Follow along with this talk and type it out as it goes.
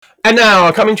And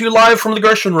now, coming to you live from the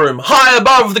Gershon Room, high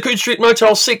above the Coode Street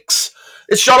Motel 6,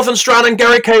 it's Jonathan Strahan and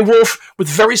Gary K. Wolfe with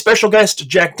very special guest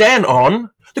Jack Dann on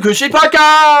the Coode Street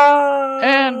Podcast!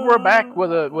 And we're back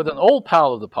with an old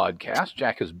pal of the podcast.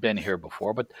 Jack has been here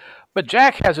before, but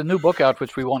Jack has a new book out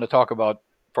which we want to talk about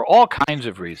for all kinds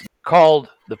of reasons, called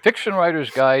The Fiction Writer's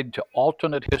Guide to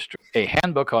Alternate History, a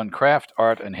handbook on craft,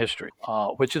 art, and history,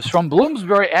 which is from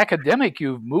Bloomsbury Academic.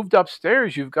 You've moved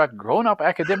upstairs. You've got grown-up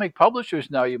academic publishers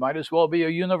now. You might as well be a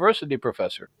university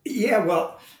professor. Yeah,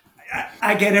 well,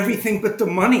 I get everything but the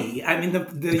money. I mean,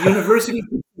 the university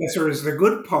professor is the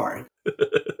good part.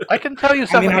 I can tell you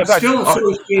something I'm about still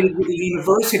associated with the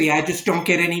university. I just don't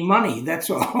get any money. That's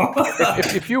all.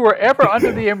 If you were ever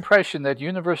under the impression that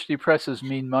university presses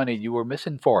mean money, you were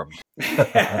misinformed.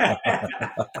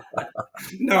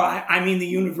 No, I mean the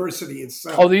university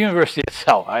itself. Oh, the university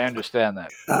itself. I understand that.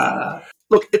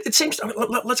 Look, it seems...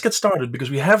 let's get started,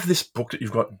 because we have this book that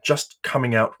you've got just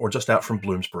coming out, or just out from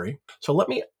Bloomsbury. So let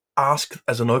me ask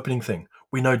as an opening thing.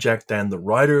 We know Jack Dann, the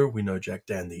writer. We know Jack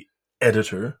Dann, the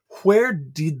editor. Where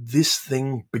did this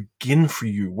thing begin for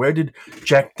you? Where did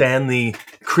Jack Dann, the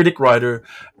critic, writer,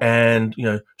 and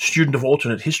student of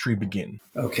alternate history, begin?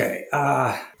 Okay.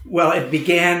 Well, it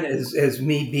began as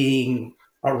me being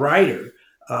a writer.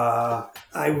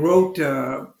 I wrote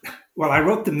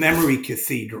The Memory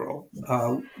Cathedral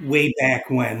way back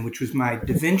when, which was my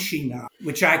Da Vinci novel,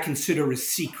 which I consider a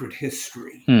secret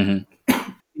history. Mm-hmm.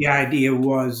 The idea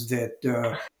was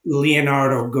that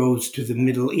Leonardo goes to the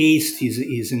Middle East.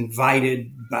 He's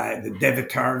invited by the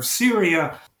Devatar of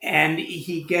Syria, and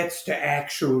he gets to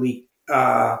actually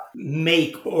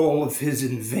make all of his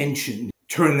inventions,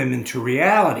 turn them into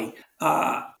reality.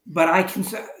 But I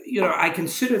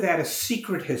consider that a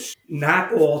secret history,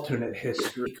 not alternate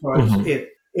history, because it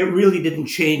really didn't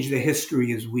change the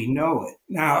history as we know it.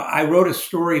 Now, I wrote a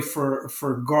story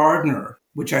for Gardner,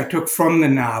 which I took from the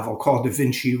novel, called Da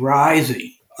Vinci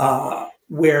Rising,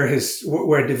 where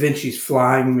Da Vinci's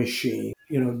flying machine,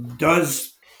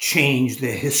 does change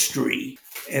the history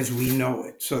as we know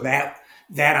it. So that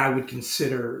I would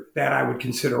consider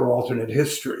alternate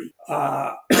history.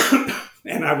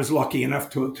 And I was lucky enough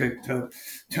to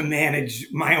manage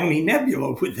my own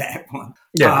nebula with that one.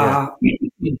 Yeah.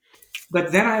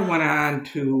 But then I went on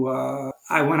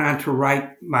to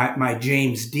write my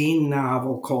James Dean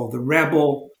novel called The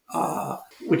Rebel,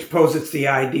 which posits the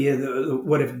idea that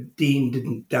what if Dean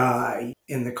didn't die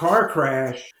in the car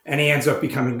crash and he ends up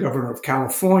becoming governor of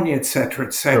California, et cetera,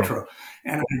 et cetera. Sure.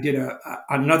 And I did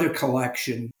another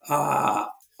collection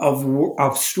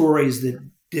of stories that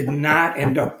did not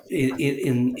end up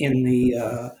in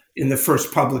the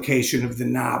first publication of the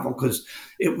novel, because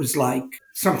it was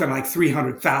something like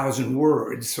 300,000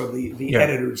 words. So the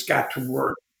editors got to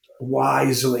work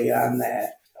wisely on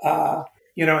that.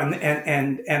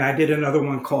 And I did another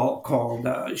one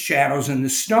called Shadows in the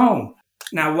Stone.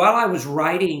 Now, while I was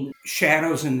writing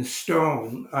Shadows in the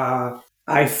Stone,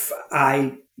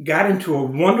 I got into a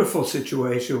wonderful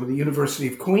situation with the University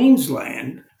of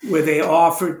Queensland, where they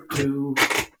offered to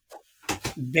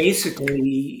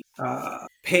basically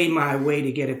pay my way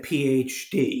to get a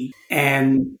PhD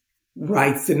and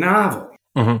write the novel.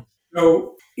 Mm-hmm.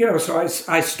 So,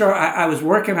 I was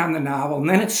working on the novel, and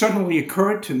then it suddenly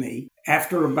occurred to me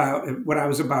after when I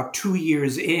was about 2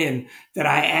 years in, that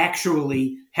I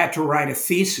actually had to write a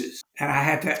thesis, and I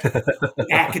had to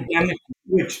academic,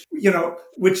 which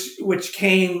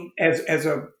came as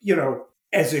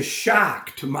a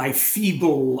shock to my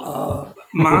feeble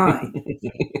mind.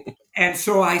 And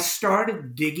so I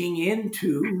started digging in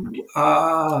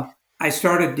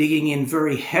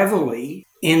very heavily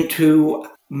into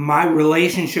my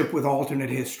relationship with alternate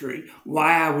history,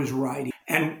 why I was writing,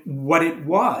 and what it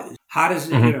was. How does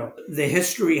it, the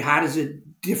history, how does it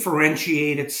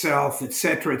differentiate itself, et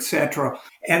cetera, et cetera.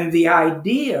 And the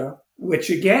idea, which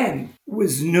again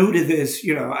was new to this,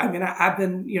 I've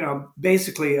been,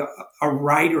 basically a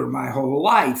writer my whole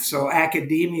life. So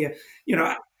academia,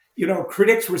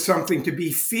 critics were something to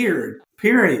be feared,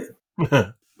 period.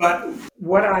 But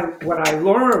what I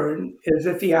learned is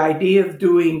that the idea of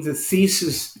doing the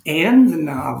thesis and the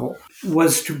novel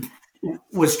was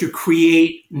to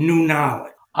create new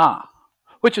knowledge.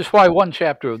 Which is why one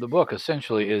chapter of the book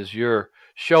essentially is you're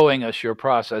showing us your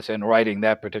process in writing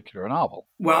that particular novel.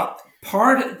 Well,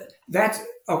 that's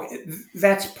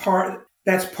part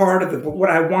of it. But what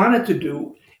I wanted to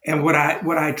do, and what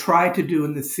I tried to do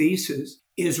in the thesis,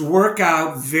 is work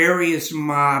out various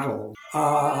models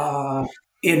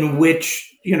in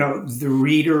which the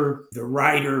reader, the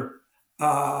writer,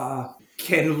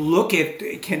 can look at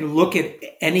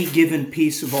any given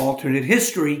piece of alternate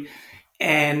history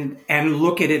and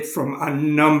look at it from a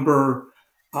number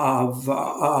of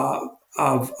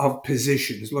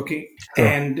positions. Looking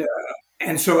Sure.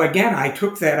 and so again, I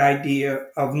took that idea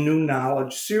of new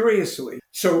knowledge seriously.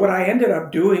 So what I ended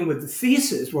up doing with the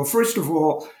thesis, well, first of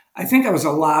all, I think I was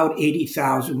allowed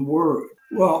 80,000 words.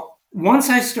 Well, once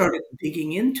I started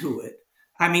digging into it,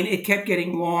 I mean, it kept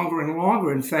getting longer and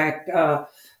longer. In fact, uh,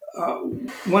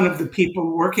 one of the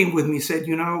people working with me said,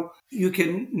 you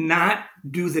can not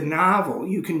do the novel,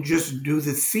 you can just do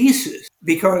the thesis.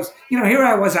 Because, here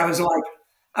I was like,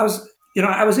 I was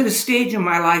at a stage in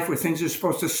my life where things are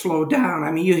supposed to slow down.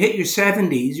 I mean, you hit your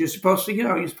 70s, you're supposed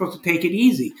to take it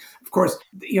easy. Of course,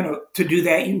 to do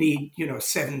that, you need,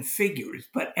 7 figures.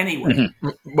 But anyway,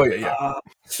 Well, yeah.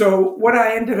 So what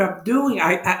I ended up doing,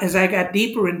 as I got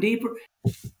deeper and deeper,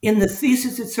 in the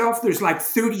thesis itself, there's like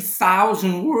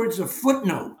 30,000 words of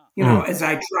footnote, as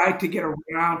I tried to get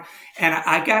around. And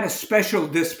I got a special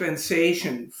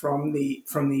dispensation from the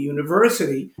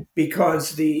university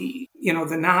because the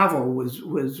novel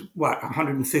was what,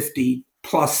 150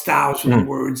 plus thousand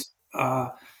words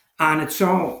on its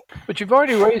own. But you've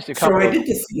already raised a couple. So I did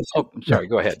the thesis. Oh, I'm sorry.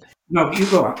 Go ahead. No, you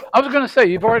go on. I was going to say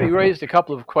you've already raised a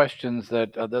couple of questions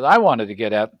that I wanted to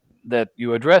get at that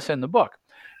you address in the book.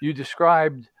 You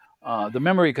described the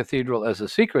Memory Cathedral as a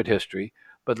secret history,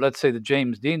 but let's say the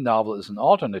James Dean novel is an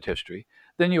alternate history.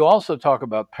 Then you also talk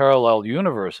about parallel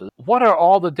universes. What are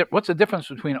all the what's the difference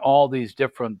between all these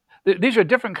different? These are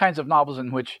different kinds of novels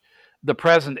in which the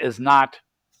present is not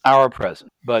our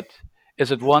present, but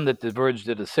is it one that diverged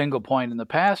at a single point in the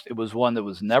past? It was one that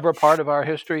was never part of our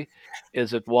history.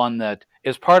 Is it one that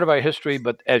is part of our history,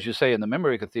 but as you say in the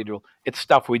Memory Cathedral, it's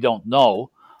stuff we don't know?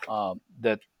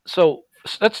 So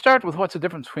let's start with what's the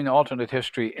difference between alternate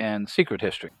history and secret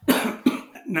history.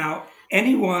 Now,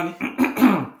 anyone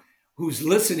who's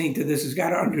listening to this has got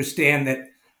to understand that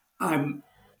I'm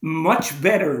much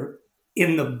better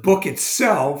in the book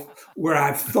itself, where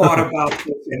I've thought about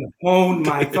this and honed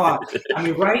my thought. I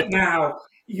mean, right now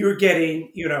you're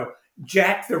getting,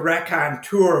 Jack the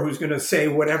Raconteur, who's going to say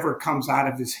whatever comes out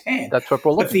of his head. That's what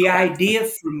we're looking But the for. idea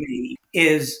for me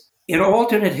is, in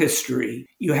alternate history,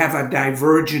 you have a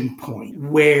divergent point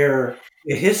where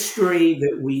the history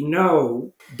that we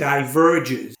know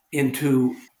diverges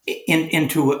into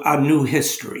a new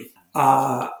history.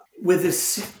 With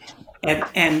this,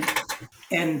 and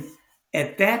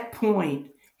at that point,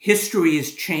 history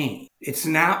is changed. It's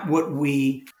not what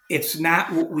we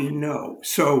know.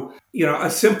 So, a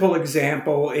simple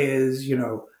example is,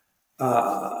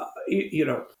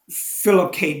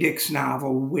 Philip K. Dick's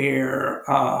novel where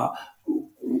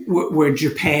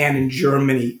Japan and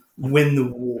Germany win the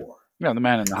war. Yeah, the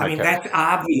Man in the High Castle. That's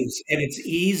obvious, and it's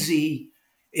easy.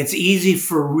 It's easy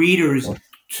for readers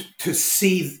to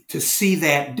see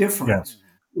that difference,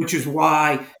 which is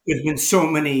why there's been so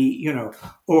many,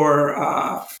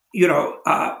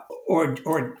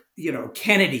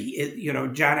 Kennedy,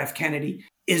 John F. Kennedy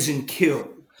isn't killed.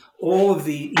 All of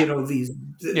the,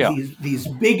 these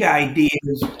big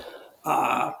ideas,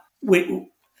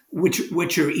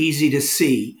 which are easy to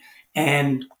see,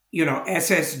 and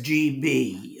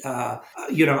SSGB,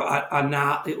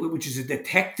 which is a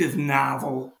detective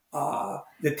novel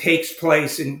that takes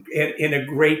place in a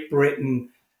Great Britain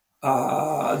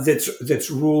that's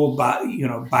ruled by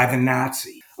the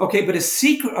Nazis. Okay, but a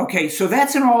secret. Okay, so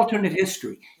that's an alternate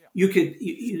history. You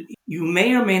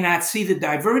may or may not see the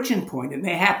divergent point. It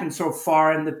may happen so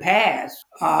far in the past,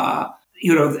 that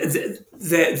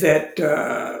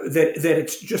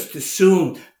it's just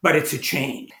assumed, but it's a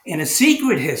change. In a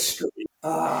secret history,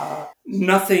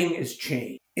 nothing is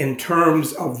changed in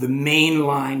terms of the main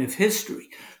line of history.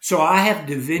 So I have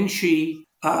Da Vinci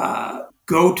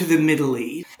go to the Middle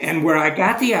East, and where I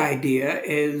got the idea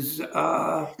is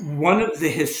one of the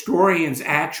historians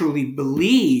actually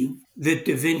believed that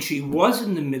Da Vinci was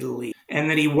in the Middle East, and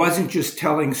that he wasn't just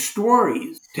telling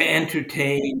stories to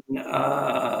entertain,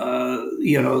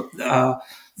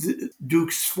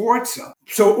 Duke Sforza.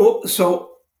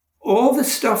 So all the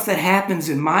stuff that happens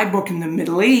in my book in the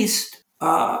Middle East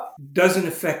doesn't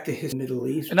affect the Middle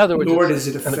East. In other words, nor does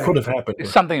it affect. And it could have happened.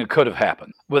 It's something that could have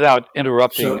happened without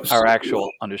interrupting our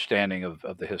actual understanding of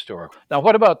the historical. Now,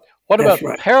 what about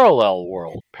right. parallel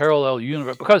world, parallel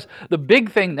universe? Because the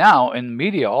big thing now in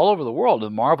media all over the world, the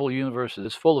Marvel universe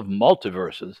is full of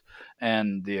multiverses,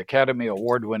 and the Academy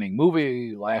Award-winning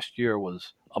movie last year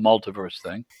was a multiverse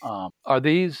thing. Are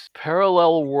these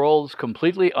parallel worlds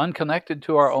completely unconnected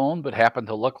to our own, but happen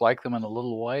to look like them in a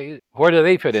little way? Where do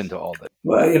they fit into all this?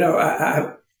 Well,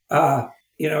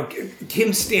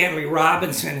 Kim Stanley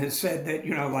Robinson has said that,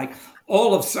 like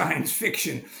all of science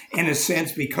fiction, in a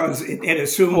sense, because it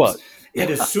assumes it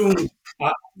assumes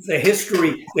the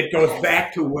history that goes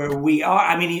back to where we are.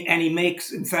 I mean, and he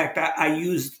makes. In fact,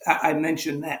 I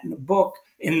mentioned that in the book.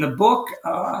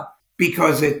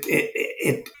 Because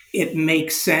it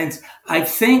makes sense. I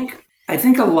think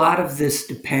a lot of this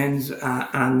depends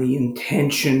on the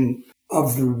intention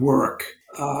of the work.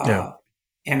 Yeah.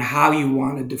 And how you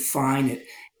want to define it.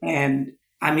 And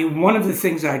I mean, one of the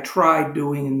things I tried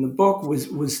doing in the book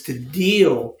was to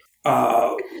deal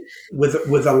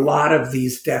with a lot of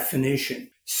these definitions.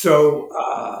 So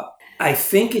I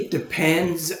think it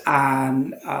depends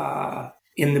on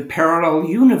in the parallel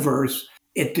universe.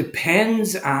 It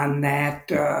depends on that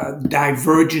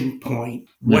divergent point.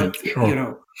 What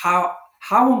Sure.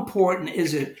 how important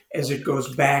is it as it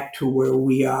goes back to where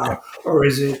we Yeah. are, or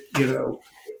is it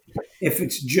if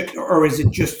it's or is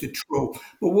it just a trope?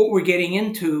 But what we're getting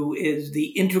into is the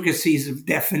intricacies of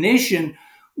definition,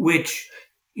 which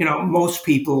most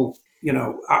people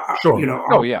Sure.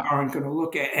 Oh yeah. aren't going to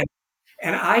look at.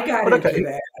 And I got But into okay.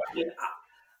 that.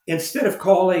 Instead of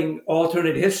calling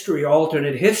alternate history,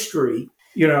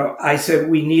 I said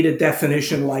we need a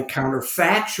definition like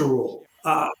counterfactual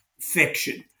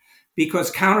fiction,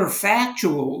 because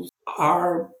counterfactuals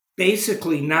are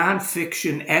basically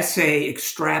nonfiction essay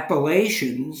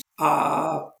extrapolations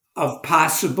of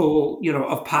possible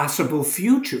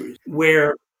futures,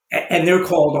 and they're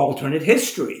called alternate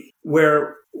history,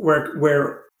 where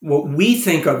what we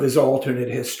think of as alternate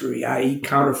history, i.e.,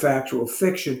 counterfactual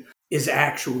fiction, is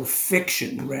actual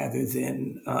fiction rather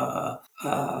than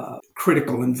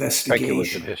critical Speculative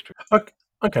investigation. history.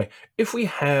 Okay. If we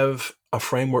have a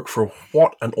framework for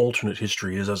what an alternate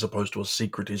history is as opposed to a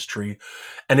secret history,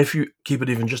 and if you keep it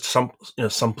even just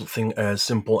something as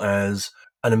simple as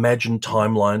an imagined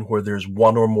timeline where there's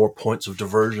one or more points of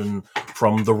diversion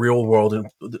from the real world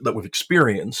that we've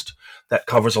experienced, that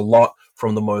covers a lot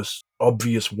from the most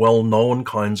obvious, well-known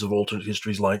kinds of alternate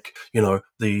histories, like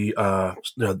the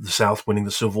South winning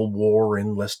the Civil War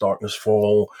in Lest Darkness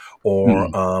Fall, or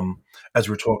as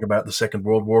we were talking about the Second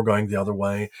World War going the other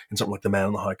way in something like The Man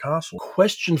in the High Castle.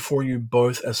 Question for you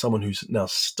both, as someone who's now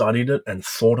studied it and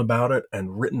thought about it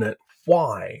and written it: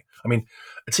 why? I mean,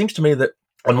 it seems to me that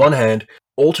on one hand,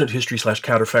 alternate history /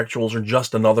 counterfactuals are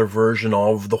just another version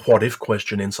of the what if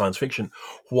question in science fiction.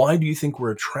 Why do you think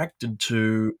we're attracted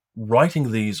to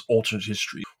writing these alternate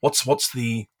histories? What's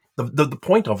the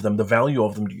point of them, the value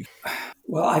of them? Do you?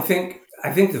 Well, I think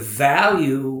the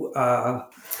value.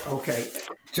 Okay,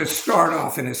 to start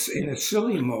off in a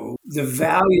silly mode, the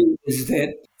value is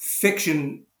that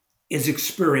fiction is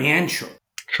experiential.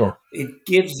 Sure. It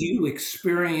gives you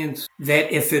experience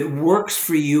that, if it works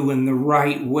for you in the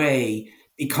right way,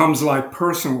 becomes like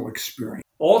personal experience.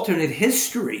 Alternate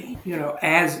history,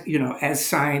 as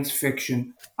science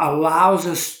fiction, allows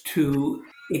us to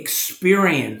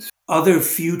experience other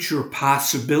future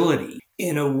possibilities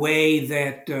in a way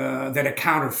that a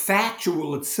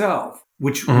counterfactual itself,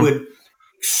 which Mhm. would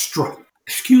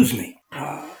excuse me,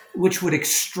 which would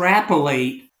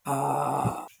extrapolate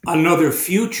another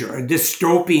future, a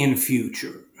dystopian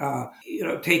future.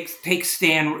 Take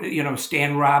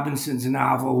Stan Robinson's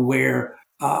novel, where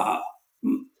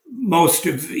most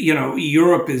of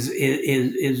Europe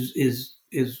is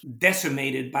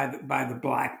decimated by the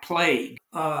Black Plague.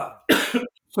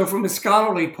 So, from a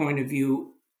scholarly point of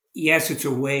view, yes, it's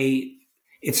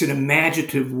an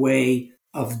imaginative way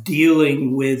of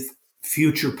dealing with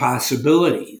future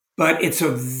possibilities, but it's a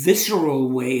visceral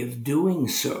way of doing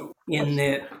so, in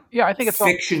that Yeah, I think it's all.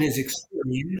 fiction is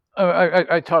experience.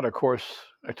 I taught a course.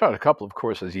 I taught a couple of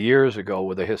courses years ago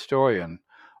with a historian.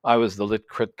 I was the lit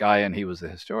crit guy, and he was the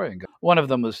historian guy. One of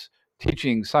them was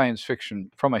teaching science fiction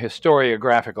from a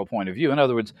historiographical point of view. In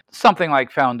other words, something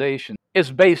like Foundation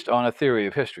is based on a theory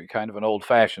of history, kind of an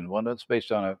old-fashioned one that's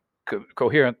based on a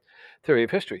coherent theory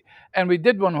of history. And we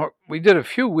did a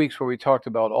few weeks where we talked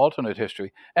about alternate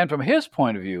history. And from his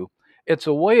point of view, it's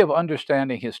a way of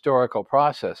understanding historical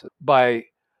processes by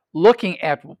looking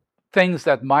at things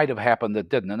that might have happened that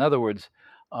didn't. In other words,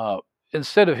 uh,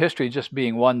 instead of history just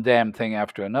being one damn thing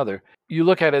after another, you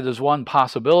look at it as one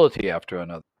possibility after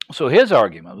another. So his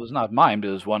argument was not mine, but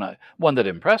it was one that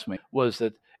impressed me, was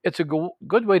that it's a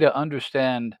good way to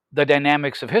understand the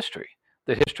dynamics of history.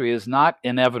 That history is not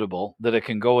inevitable, that it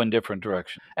can go in different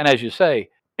directions. And as you say,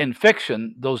 in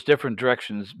fiction, those different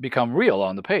directions become real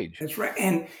on the page. That's right,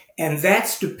 and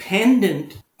that's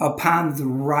dependent upon the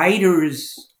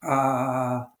writer's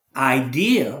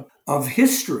idea of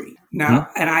history. Now,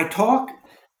 and I talk,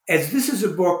 as this is a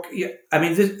book. I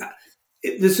mean, this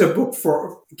is a book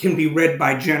for can be read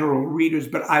by general readers,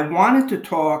 but I wanted to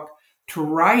talk to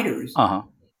writers Uh huh.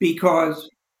 because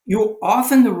you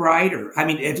often the writer, I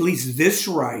mean, at least this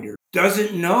writer,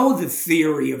 doesn't know the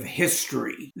theory of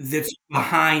history that's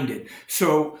behind it.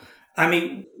 So, I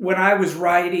mean, when I was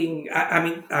writing, I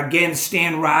mean, again,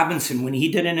 Stan Robinson, when he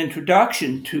did an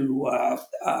introduction to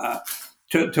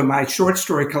my short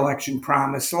story collection,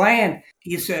 Promised Land,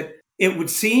 he said, it would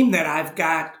seem that I've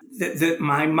got that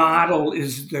my model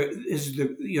is the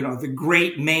the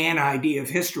great man idea of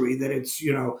history, that it's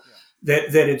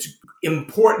that it's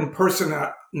important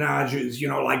personages,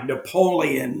 like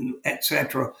Napoleon,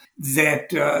 etc., that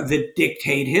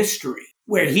dictate history.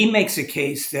 Where he makes a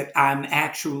case that I'm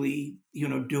actually,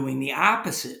 doing the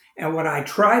opposite. And what I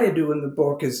try to do in the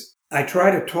book is I try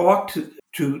to talk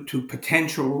to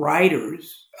potential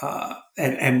writers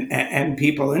and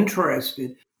people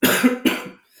interested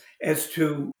as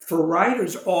to, for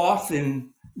writers,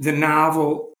 often the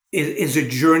novel is a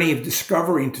journey of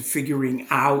discovery into figuring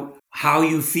out how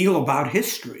you feel about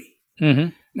history. Mm-hmm.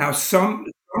 Now, some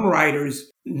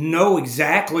writers know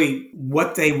exactly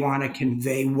what they want to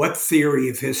convey, what theory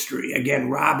of history. Again,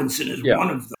 Robinson is Yeah.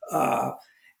 one of them,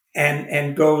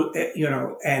 and go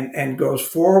and goes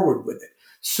forward with it.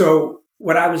 So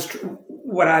what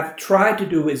I've tried to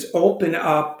do is open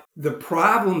up the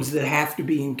problems that have to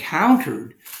be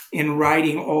encountered in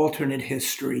writing alternate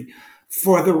history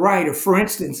for the writer. For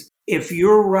instance, if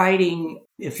you're writing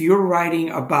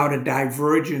about a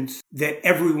divergence that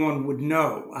everyone would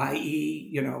know, i.e.,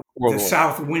 World the War.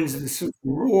 South wins the Civil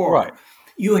War, Right.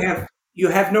 you have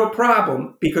no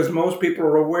problem because most people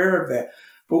are aware of that.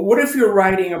 But what if you're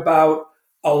writing about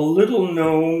a little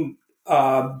known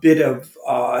bit of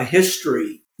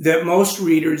history that most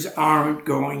readers aren't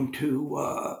going to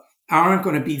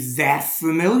be that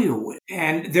familiar with?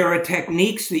 And there are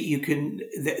techniques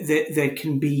that that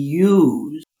can be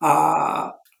used.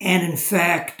 And in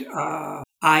fact,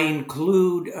 I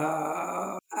include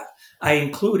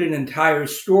an entire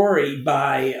story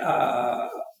by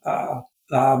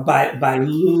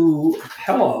Lou.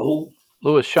 Hello,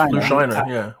 Louis Shiner. Lou Shiner,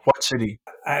 yeah. What city?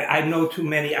 I know too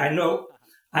many. I know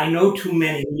too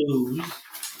many Lou's.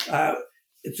 Uh,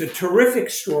 it's a terrific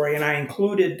story, and I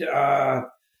included.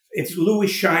 It's Louis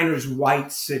Shiner's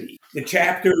White City. The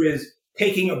chapter is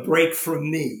 "Taking a Break from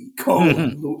Me:"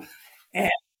 Mm-hmm. and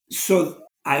so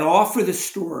I offer the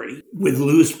story with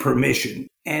Lou's permission,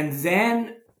 and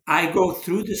then I go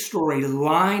through the story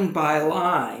line by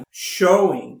line,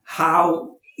 showing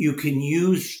how you can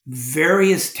use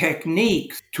various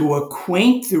techniques to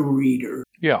acquaint the reader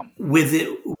Yeah. with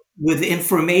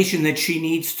information that she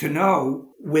needs to know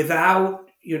without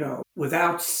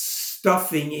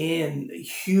stuffing in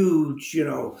huge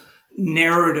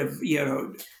narrative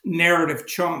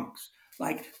chunks.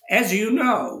 Like, as you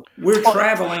know, we're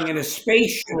traveling in a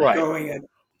spaceship Right. going at.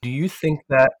 Do you think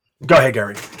that? Go ahead,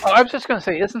 Gary. Oh, I was just going to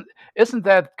say, isn't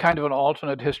that kind of an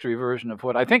alternate history version of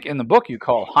what I think in the book you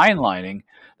call Heinleining,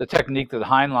 the technique that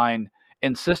Heinlein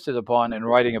insisted upon in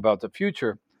writing about the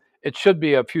future? It should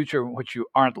be a future in which you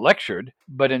aren't lectured,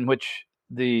 but in which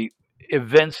the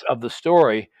events of the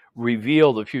story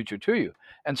reveal the future to you.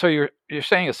 And so you're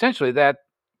saying essentially that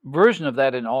version of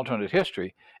that in alternate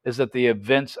history is that the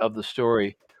events of the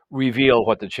story reveal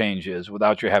what the change is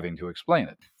without you having to explain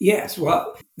it. Yes,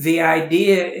 well, the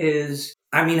idea is,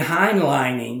 I mean,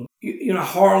 Heinleining,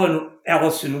 Harlan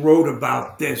Ellison wrote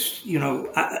about this,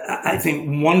 I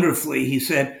think wonderfully. He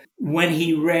said when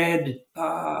he read,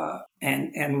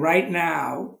 and right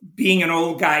now, being an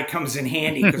old guy comes in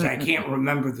handy because I can't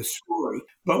remember the story,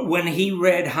 but when he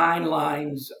read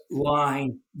Heinlein's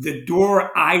line, "The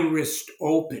door irised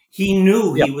open," he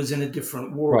knew Yep. he was in a different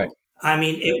Right. world. I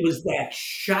mean, it was that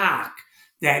shock,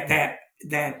 that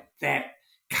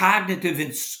cognitive,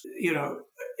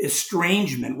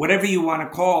 estrangement, whatever you want to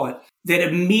call it, that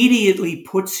immediately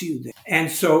puts you there. And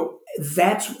so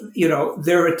that's,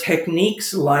 there are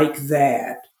techniques like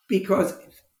that, because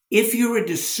if you're a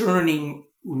discerning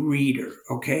reader,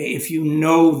 okay, if you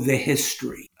know the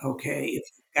history, okay, if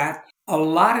you've got a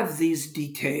lot of these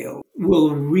details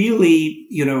will really,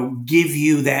 give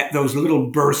you those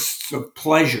little bursts of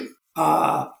pleasure.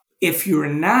 If you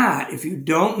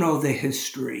don't know the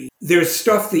history, there's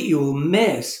stuff that you will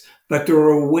miss, but there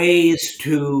are ways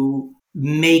to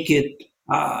make it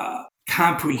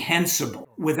comprehensible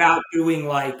without doing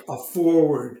like a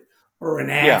forward or an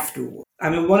Yeah. afterward. I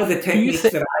mean, one of the techniques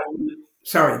that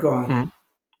sorry, go on.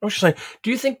 I was just saying,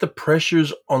 do you think the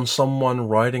pressures on someone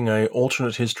writing a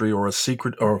alternate history or a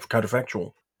secret or a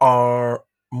counterfactual are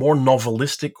more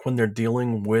novelistic when they're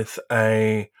dealing with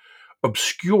a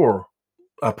obscure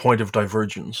point of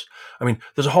divergence. I mean,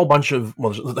 there's a whole bunch of,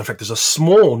 well, in fact, there's a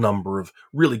small number of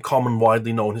really common,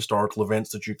 widely known historical events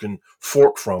that you can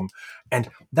fork from, and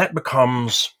that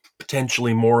becomes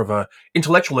potentially more of a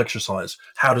intellectual exercise.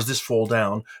 How does this fall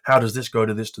down? How does this go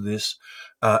to this to this?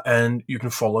 And you can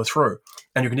follow through.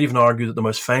 And you can even argue that the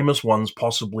most famous ones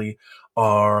possibly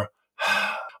are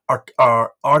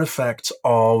are artifacts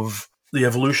of the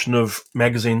evolution of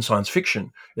magazine science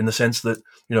fiction, in the sense that,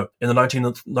 in the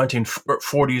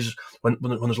 1940s, when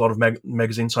there's a lot of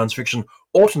magazine science fiction,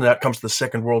 alternate outcomes to the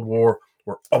Second World War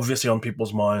were obviously on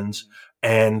people's minds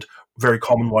and very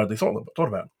common, widely thought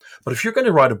about. But if you're going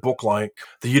to write a book like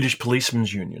the Yiddish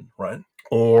Policemen's Union, right,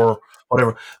 or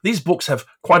whatever, these books have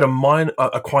quite only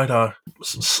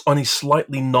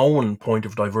slightly known point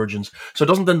of divergence. So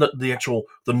doesn't then the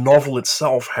novel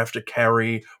itself have to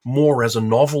carry more as a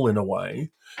novel in a way,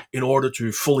 in order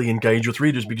to fully engage with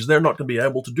readers, because they're not going to be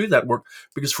able to do that work,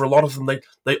 because for a lot of them,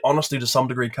 they honestly, to some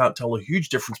degree, can't tell a huge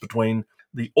difference between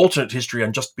the alternate history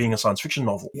and just being a science fiction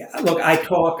novel. Yeah, look, I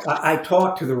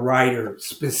talk to the writer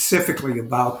specifically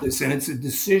about this, and it's a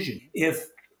decision. If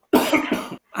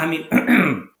I mean,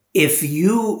 if the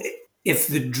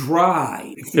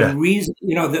reason,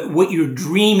 that what you're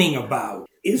dreaming about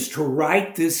is to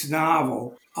write this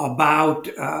novel about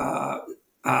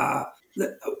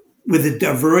with a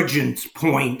divergence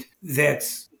point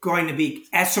that's going to be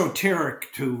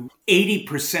esoteric to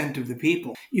 80% of the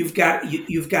people, you've got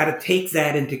to take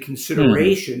that into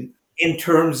consideration in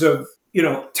terms of,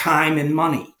 time and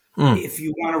money. If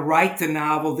you want to write the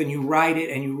novel, then you write it,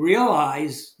 and you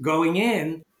realize going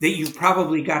in that you've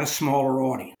probably got a smaller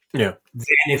audience. Yeah.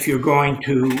 Than if you're going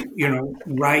to,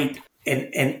 write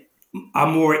a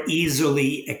more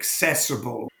easily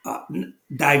accessible,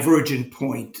 divergent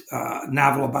point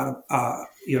novel about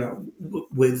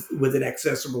with an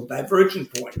accessible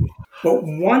divergent point. But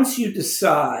once you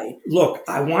decide, look,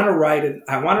 I want to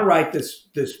write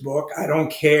this book. I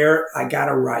don't care. I got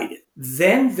to write it.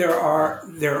 Then there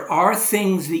are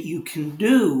things that you can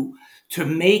do to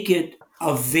make it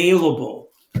available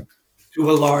to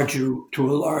a larger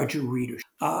readership.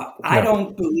 I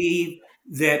don't believe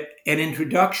that an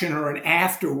introduction or an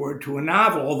afterword to a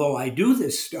novel, although I do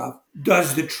this stuff,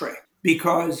 does the trick,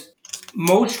 because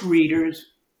most readers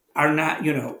are not,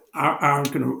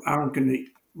 aren't going to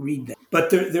read that. But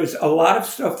there's a lot of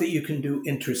stuff that you can do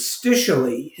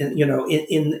interstitially,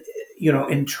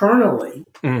 internally,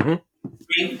 to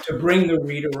bring the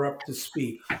reader up to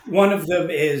speed. One of them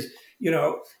is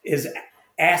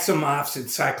Asimov's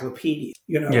encyclopedia,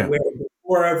 where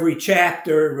before every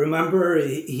chapter, remember,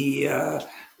 his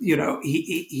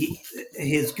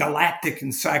galactic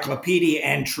encyclopedia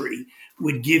entry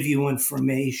would give you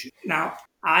information. Now,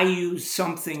 I use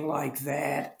something like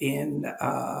that in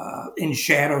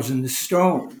Shadows in the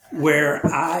Stone, where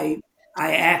I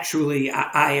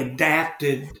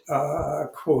adapted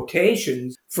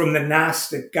quotations from the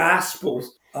Gnostic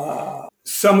Gospels,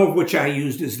 some of which I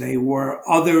used as they were,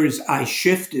 others I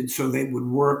shifted so they would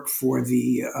work for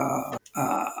the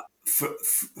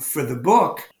for the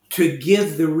book, to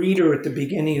give the reader at the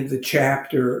beginning of the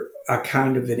chapter a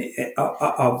kind of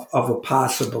of a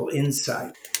possible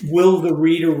insight. Will the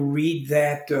reader read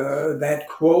that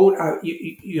quote?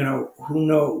 Who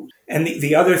knows? And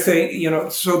the other thing,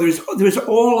 so there's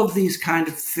all of these kind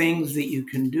of things that you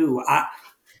can do.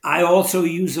 I also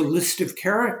use a list of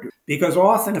characters, because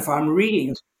often if I'm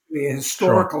reading a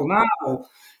historical novel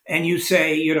and you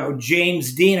say,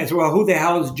 James Dean, I say, well, who the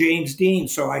hell is James Dean?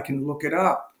 So I can look it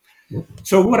up.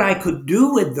 So what I could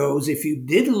do with those, if you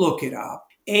did look it up,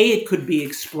 A, it could be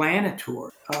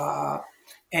explanatory,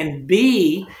 and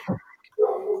B,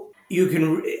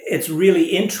 it's really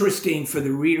interesting for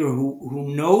the reader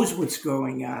who knows what's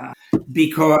going on,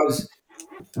 because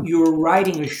you're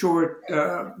writing a short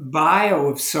bio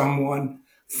of someone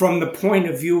from the point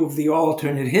of view of the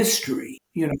alternate history.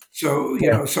 So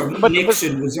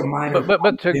Nixon was a minor.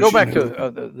 But to go back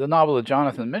to the novel that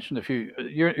Jonathan mentioned,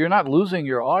 you're not losing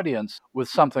your audience with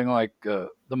something like the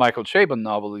Michael Chabon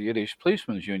novel, The Yiddish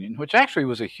Policemen's Union, which actually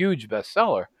was a huge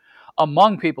bestseller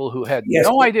among people who had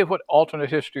no idea what alternate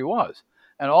history was.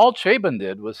 And all Chabon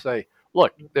did was say,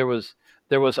 look, there was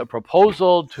a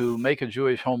proposal to make a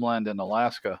Jewish homeland in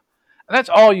Alaska, and that's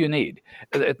all you need.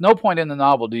 At no point in the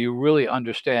novel do you really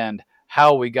understand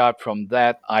how we got from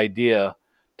that idea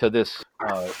to this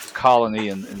colony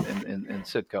in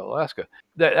Sitka, Alaska.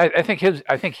 I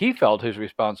think he felt his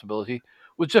responsibility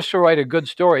was just to write a good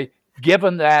story,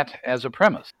 given that as a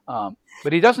premise.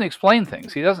 But he doesn't explain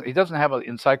things. He doesn't have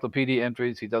encyclopedia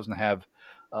entries. He doesn't have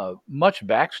much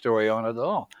backstory on it at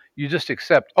all. You just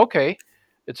accept, okay,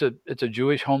 it's a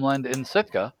Jewish homeland in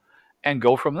Sitka, and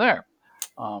go from there.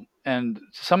 And to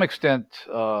some extent,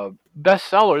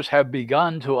 bestsellers have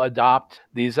begun to adopt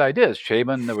these ideas.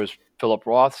 Chabon, there was Philip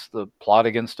Roth's The Plot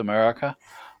Against America,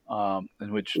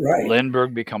 in which Right.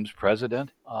 Lindbergh becomes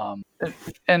president.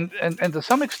 And to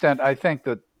some extent, I think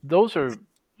that those are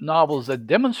novels that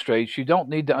demonstrate you don't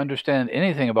need to understand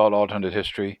anything about alternate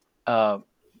history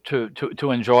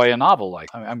to enjoy a novel like.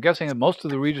 I'm guessing that most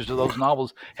of the readers of those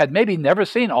novels had maybe never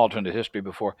seen alternate history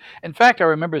before. In fact, I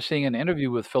remember seeing an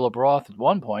interview with Philip Roth at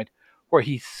one point where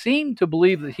he seemed to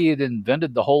believe that he had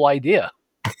invented the whole idea.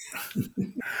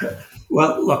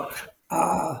 Well, look,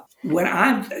 when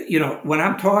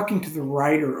I'm talking to the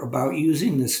writer about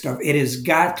using this stuff, it has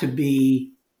got to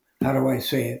be, how do I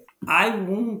say it? I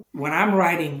won't when I'm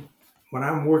writing, when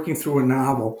I'm working through a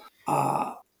novel.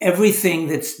 Everything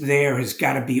that's there has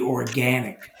got to be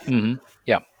organic. Mm-hmm.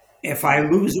 Yeah. If I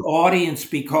lose audience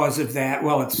because of that,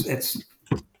 well, it's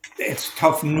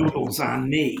tough noodles on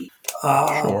me.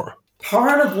 Sure.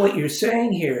 Part of what you're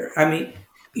saying here, I mean,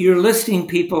 you're listing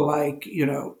people like,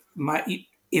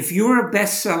 if you're a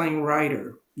best-selling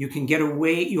writer, you can get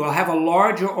away, you'll have a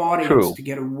larger audience True. to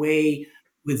get away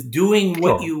with doing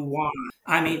what Sure. you want.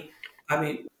 I mean,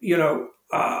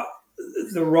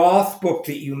 the Roth book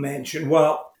that you mentioned,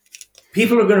 well,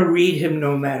 people are going to read him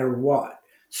no matter what.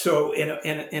 So in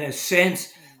a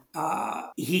sense,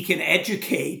 he can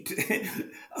educate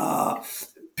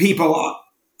people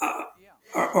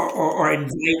or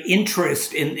invite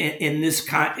interest in this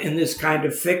kind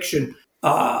of fiction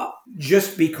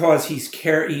just because he's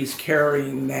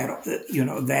carrying that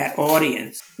that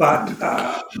audience. But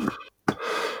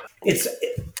it's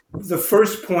the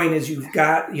first point is you've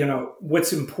got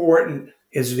what's important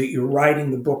is that you're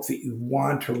writing the book that you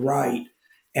want to write,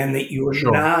 and that Sure.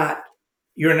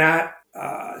 you're not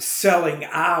selling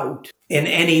out in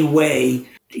any way,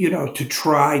 to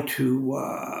try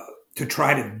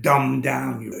to dumb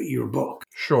down your book.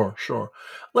 Sure.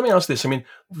 Let me ask this. I mean,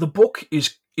 the book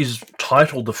is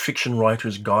titled The Fiction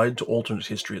Writer's Guide to Alternate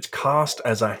History. It's cast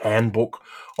as a handbook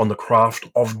on the craft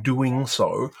of doing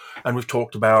so, and we've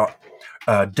talked about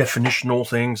definitional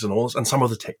things and all this, and some of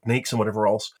the techniques and whatever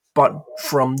else. But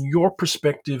from your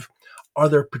perspective, are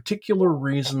there particular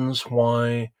reasons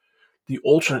why the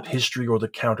alternate history or the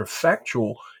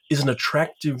counterfactual is an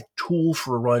attractive tool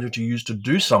for a writer to use to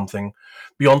do something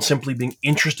beyond simply being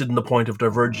interested in the point of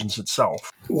divergence itself?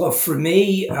 Well, for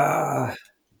me, I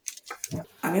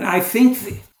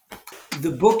think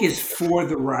the book is for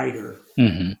the writer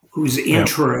Mm-hmm. whose Yeah.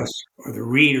 interest, or the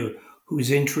reader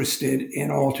who's interested in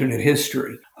alternate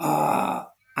history.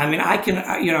 I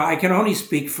can only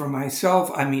speak for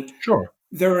myself. I mean, Sure.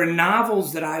 there are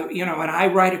novels that and I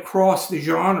write across the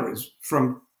genres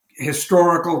from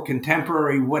historical,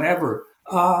 contemporary, whatever.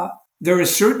 There are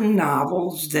certain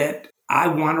novels that I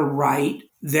want to write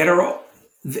that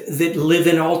live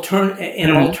in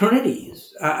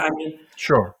alternatives.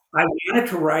 Sure. I wanted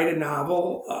to write a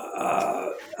novel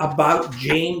about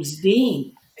James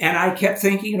Dean, and I kept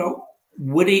thinking,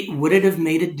 would it have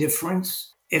made a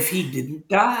difference if he didn't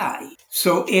die?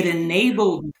 So it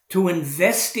enabled me to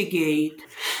investigate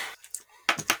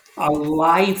a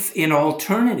life in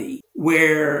alternity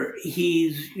where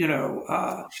he's,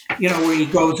 where he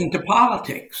goes into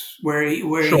politics,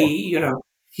 Sure.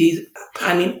 he's.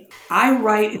 I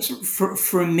write. It's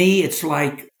for me. It's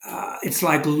like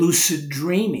lucid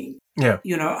dreaming. Yeah.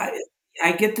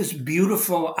 I get this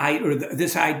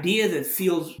this idea that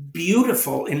feels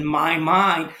beautiful in my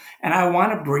mind, and I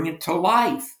want to bring it to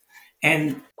life.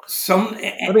 And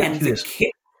Let me ask you the this.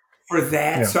 kick for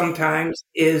that Yeah. sometimes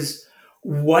is,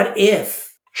 what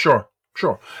if? Sure.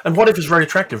 And what if is very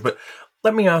attractive, but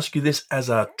let me ask you this as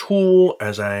a tool,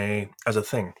 as a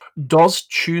thing. Does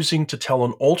choosing to tell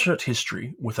an alternate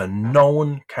history with a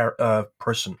known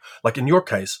person, like in your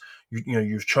case,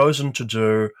 you've chosen to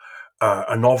do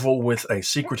a novel with a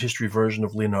secret history version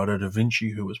of Leonardo da Vinci,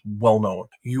 who is well known.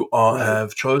 You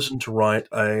have chosen to write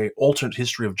a alternate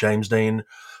history of James Dean,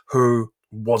 who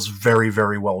was very,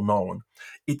 very well known.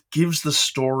 It gives the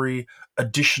story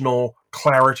additional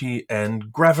clarity and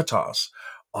gravitas.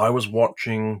 I was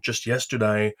watching just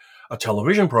yesterday a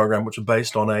television program which was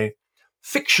based on a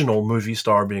fictional movie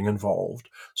star being involved,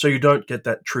 so you don't get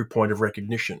that true point of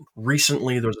recognition.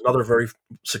 Recently, there was another very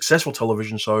successful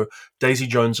television show, Daisy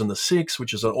Jones and the Six,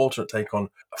 which is an alternate take on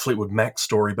a Fleetwood Mac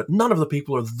story, but none of the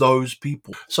people are those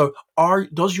people. So,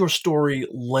 does your story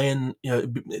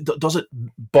does it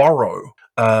borrow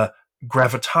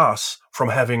gravitas from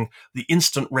having the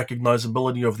instant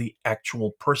recognizability of the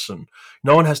actual person?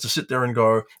 No one has to sit there and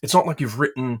go, it's not like you've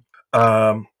written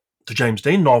the James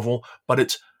Dean novel, but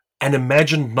it's an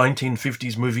imagined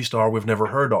 1950s movie star we've never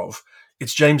heard of.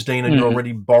 It's James Dean, and you're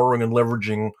already borrowing and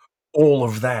leveraging all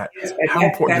of that. Yes, How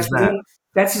important is that?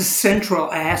 that's a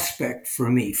central aspect for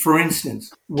me. For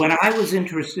instance, when I was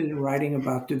interested in writing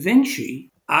about Da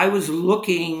Vinci, I was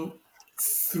looking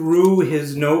through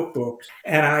his notebooks,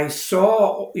 and I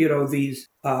saw,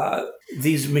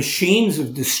 these machines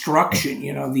of destruction.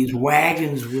 These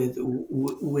wagons with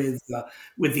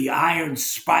the iron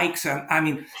spikes. I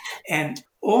mean, and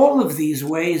all of these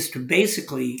ways to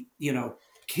basically,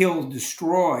 kill,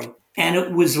 destroy. And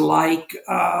it was like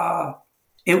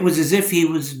it was as if he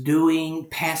was doing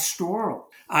pastoral.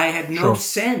 I had no Sure.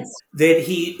 sense that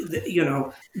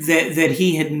that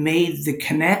he had made the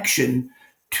connection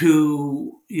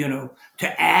to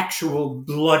actual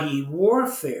bloody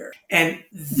warfare, and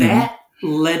that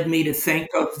led me to think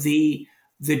of the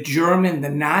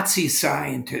Nazi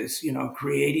scientists,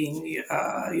 creating,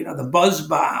 the buzz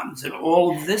bombs and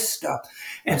all of this stuff.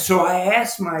 And so I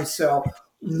asked myself,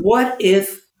 what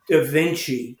if Da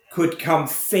Vinci could come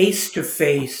face to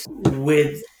face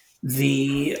with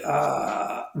the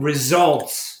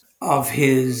results of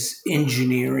his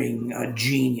engineering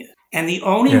genius? And the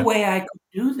only Yeah. way I could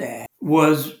do that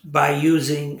was by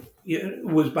using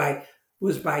was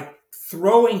by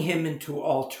throwing him into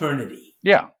alternity.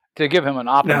 Yeah, to give him an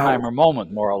Now, Oppenheimer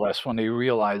moment, more or less, when he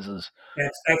realizes.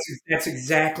 that's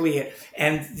exactly it.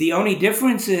 And the only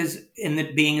difference is in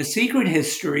it being a secret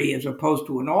history as opposed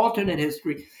to an alternate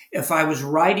history. If I was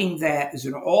writing that as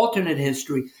an alternate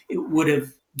history, it would have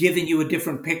given you a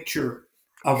different picture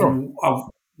of Sure. of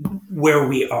where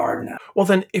we are now. Well,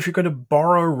 then, if you're going to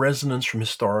borrow resonance from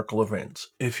historical events,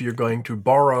 if you're going to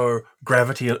borrow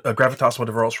gravitas,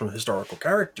 whatever else from historical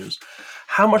characters,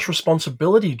 how much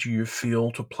responsibility do you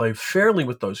feel to play fairly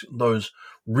with those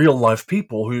real life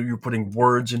people who you're putting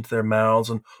words into their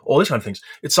mouths and all these kind of things?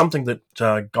 It's something that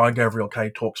Guy Gavriel Kay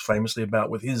talks famously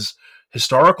about with his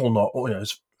historical novel,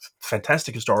 his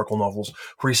fantastic historical novels,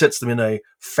 where he sets them in a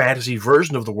fantasy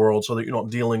version of the world, so that you're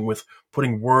not dealing with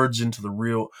putting words into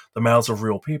the mouths of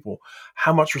real people.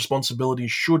 How much responsibility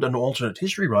should an alternate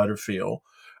history writer feel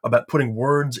about putting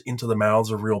words into the mouths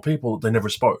of real people that they never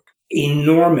spoke?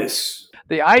 Enormous.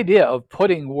 The idea of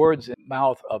putting words in the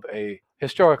mouth of a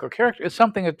historical character is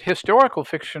something that historical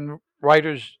fiction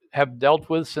writers have dealt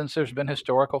with since there's been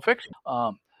historical fiction.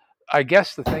 I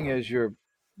guess the thing is,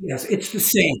 Yes, it's the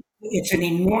same. It's an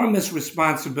enormous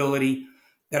responsibility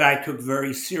that I took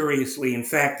very seriously. In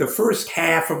fact, the first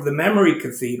half of the Memory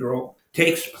Cathedral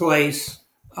takes place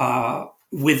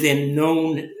within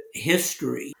known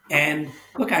history. And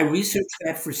look, I researched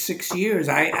that for 6 years.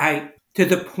 I to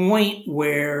the point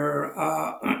where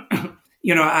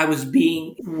I was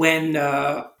being when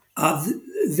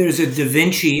there's a Da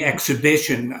Vinci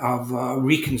exhibition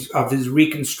of his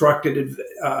reconstructed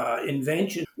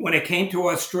invention. When it came to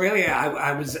Australia,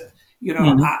 I was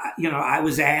I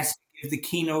was asked to give the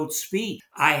keynote speech.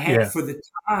 I had, Yeah. for the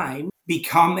time,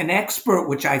 become an expert,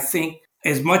 which I think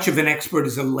as much of an expert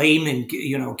as a layman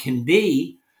can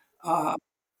be uh,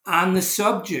 on the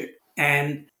subject.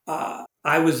 And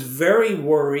I was very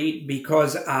worried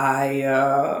because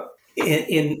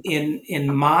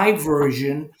in my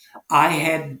version, I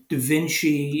had Da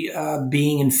Vinci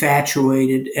being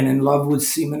infatuated and in love with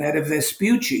Simonetta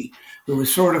Vespucci, who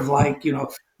was sort of like,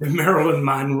 the Marilyn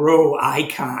Monroe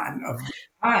icon of the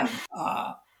time.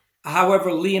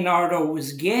 However, Leonardo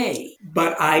was gay,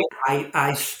 but I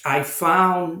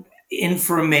found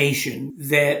information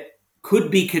that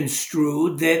could be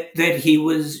construed that he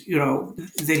was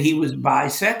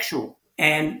bisexual,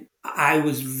 and I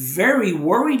was very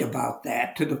worried about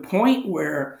that, to the point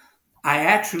where I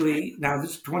actually, now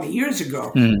this is 20 years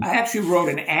ago, I actually wrote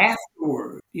an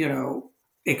afterword, Yeah.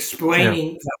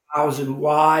 explaining the hows and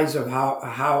whys of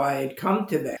how I had come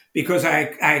to that, because I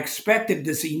expected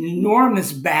this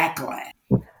enormous backlash.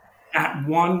 Not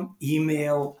one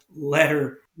email,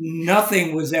 letter,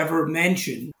 nothing was ever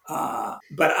mentioned.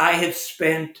 But I had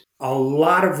spent a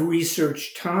lot of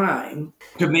research time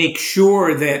to make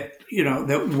sure that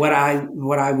that what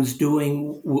I was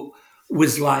doing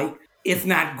was, like, if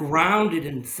not grounded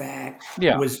in fact,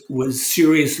 yeah, was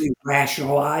seriously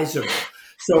rationalizable.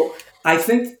 So I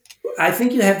think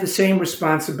you have the same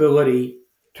responsibility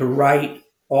to write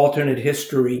alternate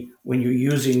history when you're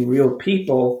using real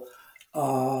people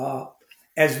uh,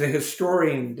 as the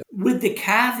historian does, with the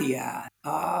caveat,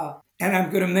 and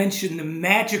I'm going to mention the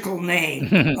magical name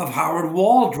of Howard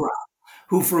Waldrop,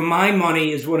 who, for my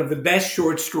money, is one of the best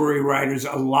short story writers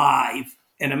alive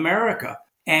in America.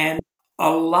 And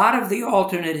a lot of the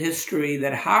alternate history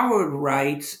that Howard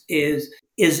writes is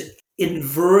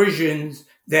inversions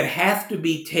that have to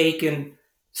be taken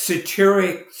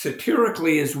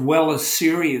satirically as well as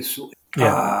seriously.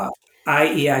 Yeah.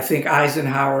 I.e., I think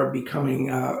Eisenhower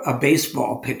becoming a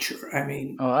baseball pitcher. I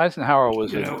mean, Eisenhower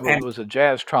was and was a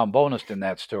jazz trombonist in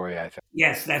that story, I think.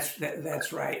 yes,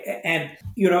 that's right. And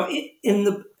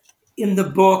in the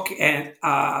book, and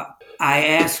I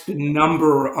asked a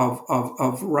number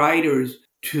of writers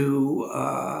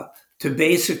to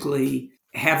basically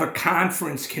have a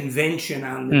conference convention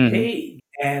on the page,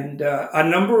 and a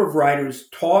number of writers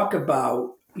talk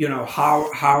about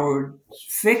Howard's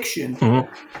fiction.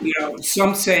 Mhm.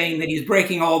 Some saying that he's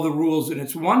breaking all the rules and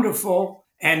it's wonderful,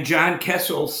 and John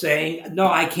Kessel saying, "No,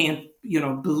 I can't,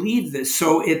 believe this."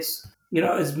 So it's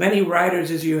as many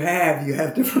writers as you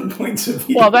have different points of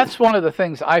view. Well, that's one of the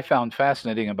things I found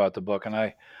fascinating about the book, and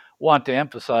I want to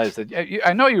emphasize that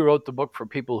I know you wrote the book for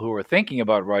people who are thinking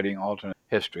about writing alternate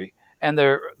history, and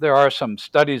there are some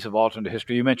studies of alternate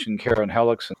history. You mentioned Karen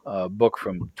Hellick's book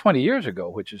from 20 years ago,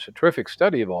 which is a terrific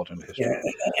study of alternate history. Yeah,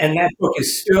 and that book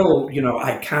is still,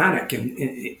 iconic,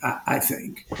 and I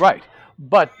think. Right,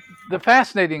 but the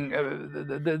fascinating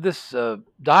this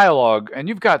dialogue, and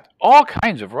you've got all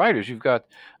kinds of writers. You've got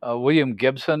William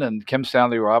Gibson and Kim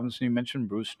Stanley Robinson. You mentioned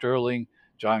Bruce Sterling,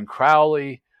 John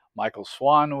Crowley, Michael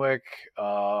Swanwick,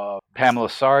 Pamela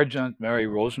Sargent, Mary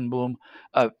Rosenblum.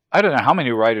 I don't know how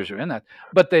many writers are in that,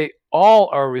 but they all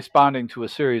are responding to a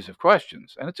series of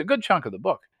questions, and it's a good chunk of the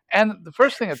book. And the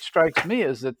first thing that strikes me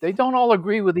is that they don't all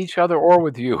agree with each other or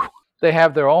with you. They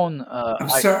have their own. I'm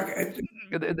sorry.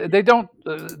 They don't.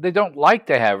 They don't like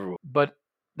to have rules, but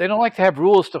they don't like to have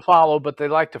rules to follow. But they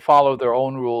like to follow their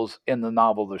own rules in the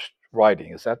novel they're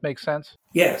writing. Does that make sense?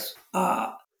 Yes.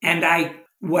 And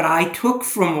what I took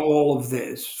from all of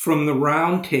this, from the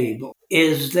round table,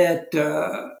 is that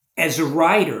as a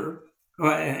writer,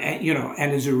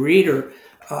 and as a reader,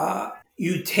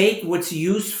 you take what's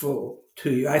useful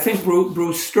to you. I think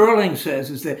Bruce Sterling says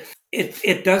is that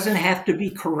it doesn't have to be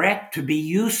correct to be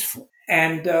useful.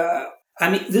 And I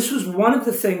mean, this was one of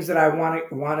the things that I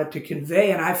wanted to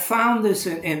convey, and I found this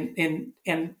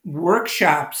in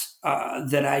workshops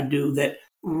that I do, that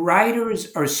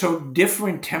writers are so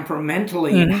different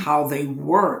temperamentally in how they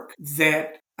work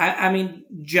that I mean,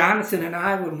 Jonathan and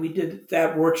I, when we did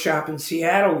that workshop in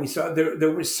Seattle, we saw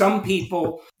there were some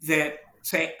people that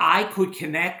say I could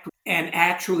connect and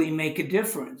actually make a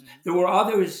difference. There were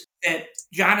others that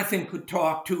Jonathan could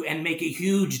talk to and make a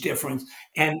huge difference.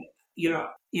 And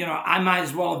I might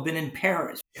as well have been in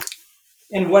Paris.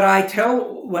 And what I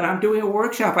tell when I'm doing a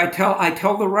workshop, I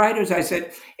tell the writers, I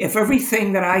said, if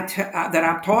everything that that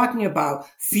I'm talking about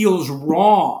feels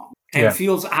wrong and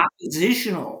feels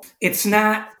oppositional, it's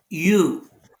not you.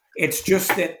 It's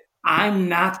just that I'm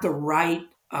not the right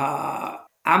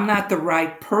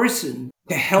person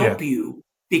to help you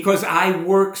because I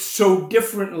work so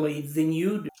differently than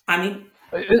you do. I mean,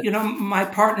 my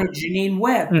partner Janine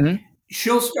Webb,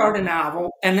 she'll start a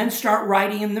novel and then start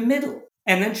writing in the middle.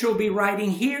 And then she'll be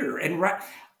writing here, and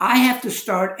I have to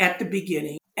start at the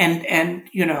beginning, and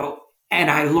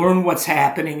I learn what's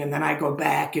happening, and then I go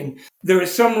back. And there are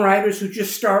some writers who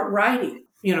just start writing.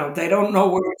 They don't know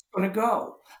where it's going to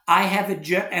go.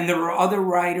 And there are other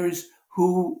writers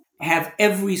who have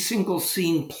every single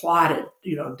scene plotted,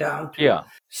 down to. Yeah.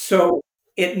 So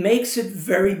it makes it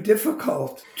very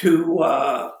difficult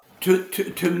to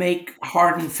make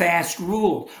hard and fast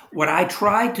rules. What I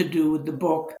tried to do with the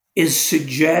book is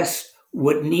suggest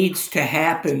what needs to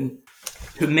happen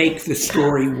to make the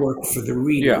story work for the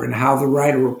reader, and how the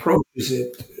writer approaches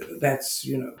it. That's,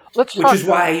 which is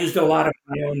why I used a lot of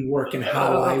my own work and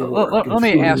how I work. Let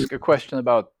me ask a question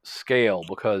about scale,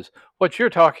 because what you're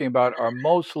talking about are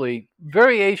mostly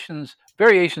variations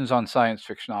on science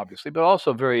fiction, obviously, but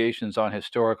also variations on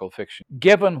historical fiction,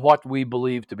 given what we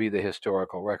believe to be the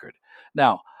historical record.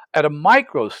 Now, at a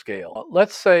micro scale,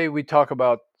 let's say we talk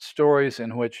about stories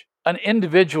in which an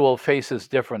individual faces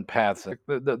different paths.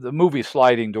 The movie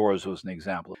Sliding Doors was an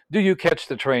example. Do you catch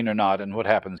the train or not, and what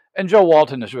happens? And Joe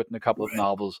Walton has written a couple of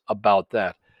novels about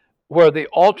that, where the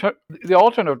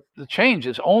change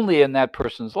is only in that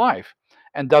person's life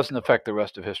and doesn't affect the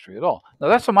rest of history at all. Now,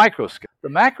 that's a micro scale. The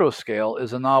macro scale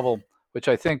is a novel which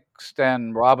I think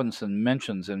Stan Robinson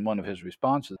mentions in one of his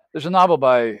responses. There's a novel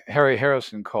by Harry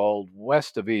Harrison called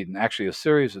West of Eden, actually a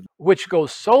series of, which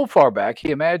goes so far back,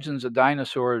 he imagines the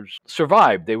dinosaurs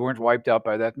survived. They weren't wiped out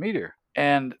by that meteor.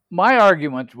 And my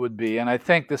argument would be, and I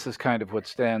think this is kind of what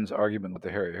Stan's argument with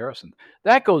the Harry Harrison,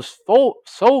 that goes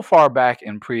so far back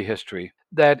in prehistory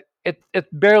that it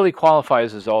barely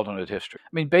qualifies as alternate history. I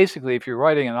mean, basically, if you're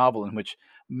writing a novel in which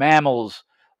mammals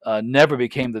never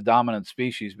became the dominant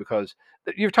species, because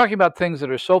you're talking about things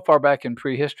that are so far back in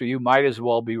prehistory, you might as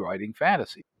well be writing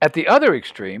fantasy. At the other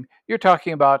extreme, you're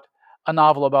talking about a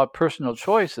novel about personal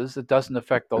choices that doesn't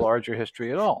affect the larger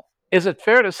history at all. Is it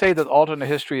fair to say that alternate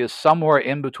history is somewhere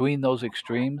in between those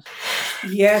extremes?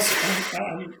 Yes,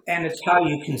 and it's how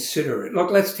you consider it. Look,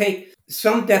 let's take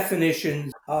some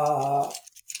definitions.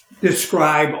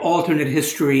 Describe alternate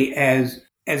history as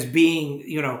being,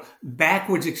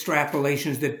 backwards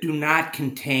extrapolations that do not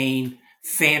contain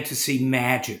fantasy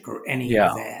magic or any Yeah.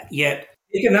 of that. Yet,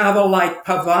 take a novel like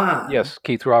Pavan. Yes,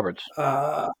 Keith Roberts.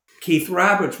 Keith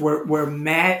Roberts,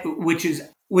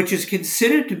 which is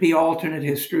considered to be alternate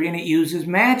history, and it uses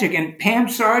magic. And Pam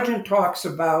Sargent talks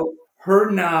about her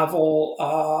novels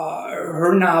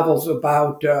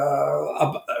about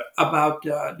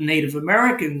Native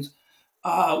Americans,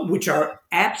 which are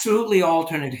absolutely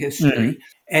alternate history.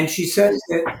 And she says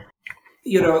that,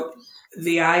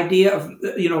 the idea of,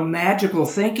 magical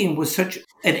thinking was such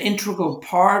an integral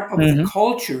part of the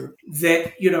culture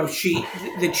that, she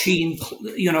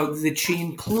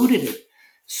included it.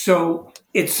 So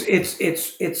it's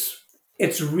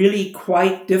really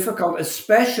quite difficult,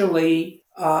 especially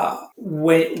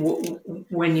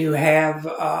when you have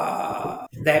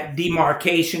that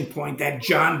demarcation point, that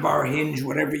John Bar hinge,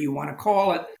 whatever you want to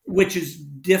call it, which is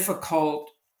difficult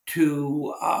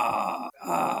to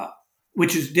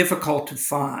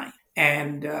find.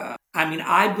 And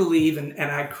I believe,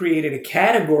 and I created a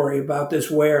category about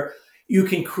this, where you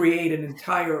can create an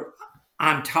entire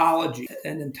ontology,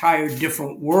 an entire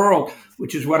different world,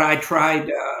 which is what I tried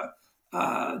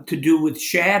to do with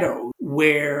Shadow,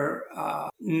 where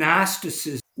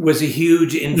Gnosticism was a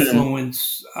huge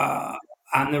influence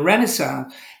on the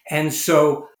Renaissance. And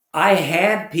so I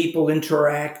had people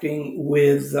interacting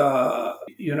with,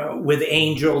 with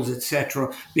angels,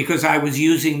 etc., because I was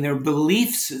using their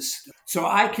belief system. So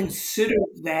I consider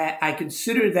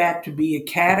that to be a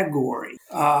category,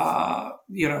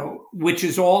 which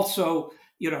is also,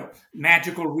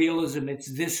 magical realism.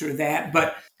 It's this or that,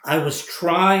 but I was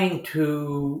trying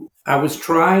to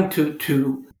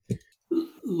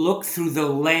look through the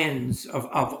lens of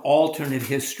alternate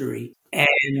history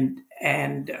and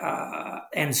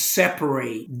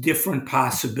separate different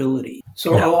possibilities.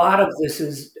 So a lot of this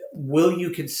is, will you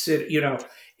consider,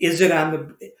 is it on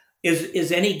the,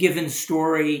 is any given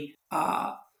story,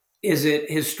 is it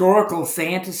historical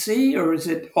fantasy or is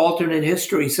it alternate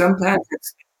history? Sometimes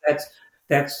that's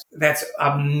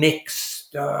a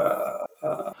mixed. I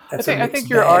think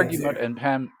your argument and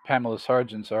Pamela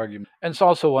Sargent's argument, and it's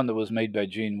also one that was made by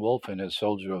Gene Wolfe in his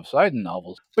Soldier of Sidon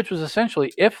novels, which was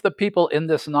essentially, if the people in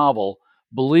this novel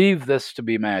believe this to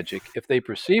be magic, if they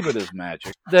perceive it as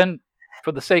magic, then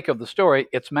for the sake of the story,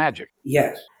 it's magic.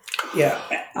 Yes. Yeah.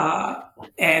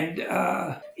 And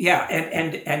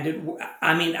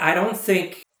I don't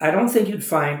think you'd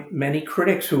find many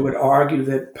critics who would argue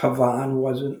that Pavan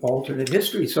was an alternate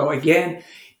history. So again,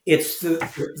 it's the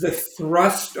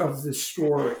thrust of the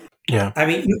story. Yeah. I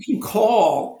mean, you can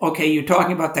call, you're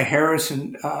talking about the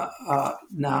Harrison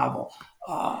novel.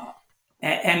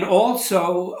 And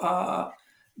also,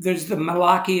 there's the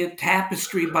Malakia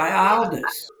Tapestry by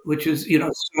Aldous, which is,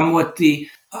 somewhat the.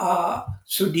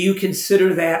 So, do you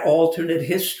consider that alternate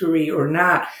history or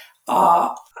not?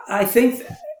 I think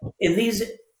in these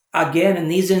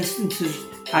instances,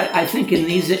 I think in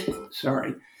these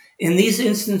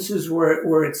instances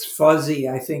where it's fuzzy,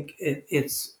 I think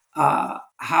it's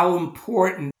how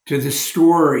important to the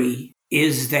story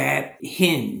is that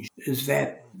hinge, is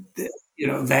that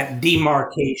that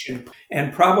demarcation.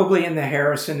 And probably in the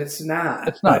Harrison, it's not.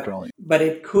 It's not really. But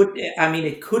it could. I mean,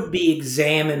 it could be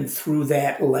examined through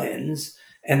that lens,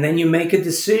 and then you make a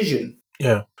decision.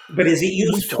 Yeah. But is it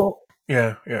useful?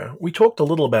 Yeah. We talked a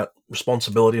little about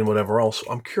responsibility and whatever else.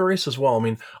 I'm curious as well. I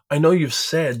mean, I know you've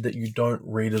said that you don't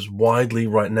read as widely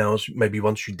right now as maybe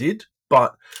once you did,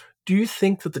 but do you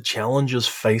think that the challenges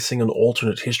facing an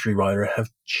alternate history writer have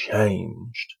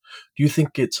changed? Do you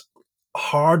think it's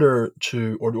harder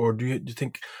to, or do you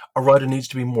think a writer needs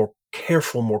to be more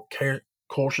careful, more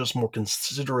cautious, more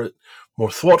considerate,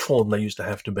 more thoughtful than they used to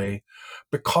have to be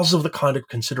because of the kind of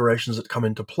considerations that come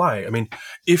into play? I mean,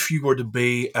 if you were to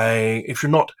be if you're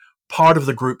not part of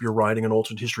the group you're writing an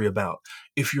alternate history about,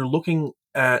 if you're looking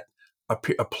at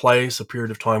a place, a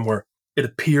period of time where it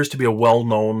appears to be a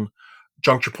well-known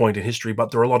juncture point in history,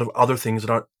 but there are a lot of other things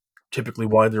that aren't typically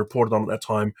widely reported on at that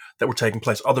time that were taking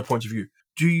place, other points of view.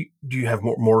 Do you have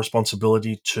more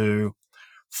responsibility to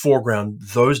foreground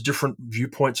those different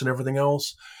viewpoints and everything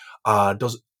else? Are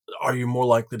you more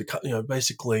likely to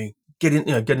basically get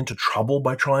into trouble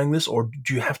by trying this, or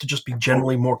do you have to just be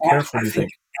generally more careful? Do you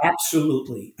think?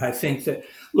 Absolutely. I think that,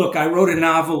 look, I wrote a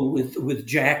novel with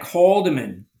Jack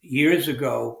Haldeman years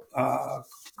ago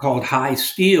called High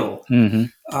Steel,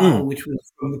 which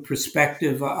was from the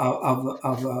perspective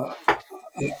of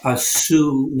a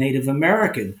Sioux Native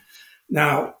American.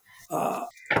 Now,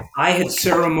 I had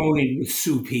ceremonied with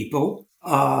Sioux people.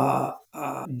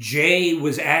 Jay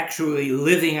was actually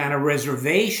living on a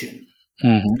reservation,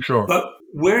 Sure. but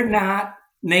we're not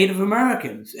Native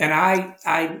Americans. And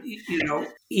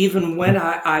even when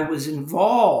I was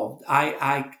involved,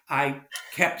 I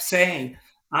kept saying,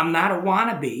 I'm not a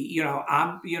wannabe.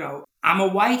 I'm a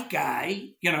white guy.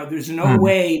 There's no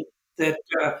way that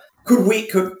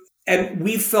and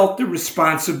we felt the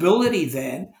responsibility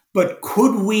then. But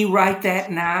could we write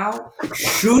that now?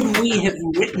 Should we have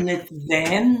written it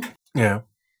then? Yeah.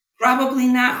 Probably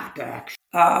not, actually.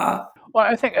 Well,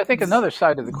 I think another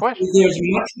side of the question. There's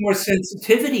much more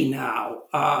sensitivity now.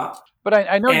 But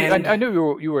I know and- I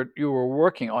knew you were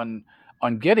working on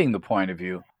getting the point of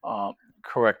view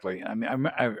correctly. I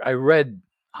mean, I read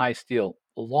High Steel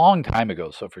a long time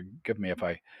ago, so forgive me if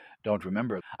I don't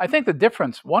remember. I think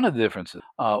one of the differences,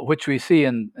 which we see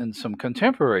in some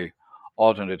contemporary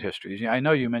alternate histories. I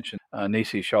know you mentioned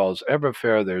Nisi Shaw's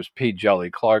Everfair. There's P. Jelly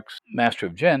Clark's Master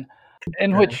of Gin,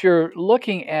 in which you're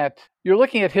looking at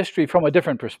history from a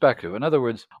different perspective. In other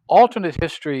words, alternate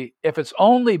history, if it's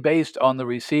only based on the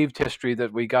received history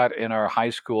that we got in our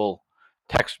high school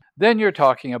text, then you're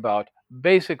talking about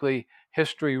basically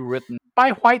history written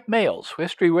by white males,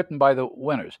 history written by the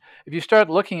winners. If you start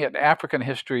looking at African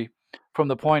history from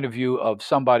the point of view of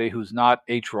somebody who's not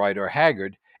H. Rider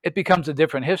Haggard, it becomes a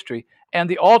different history, and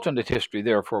the alternate history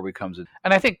therefore becomes it.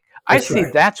 And I think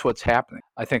that's what's happening.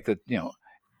 I think that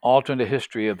alternate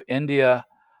history of India,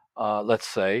 let's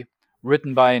say,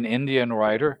 written by an Indian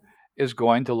writer, is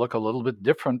going to look a little bit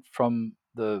different from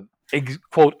the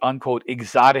quote unquote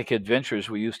exotic adventures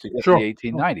we used to get in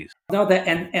the 1890s. No,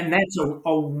 and that's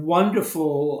a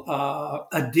wonderful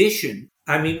addition.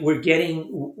 I mean,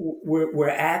 we're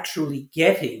actually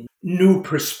getting new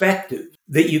perspective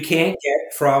that you couldn't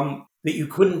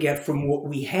get from what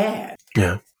we had.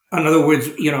 Yeah. In other words,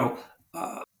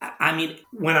 I mean,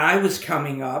 when I was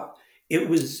coming up, it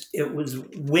was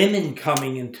women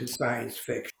coming into science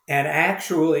fiction, and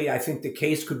actually, I think the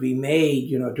case could be made,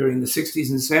 during the 60s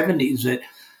and 70s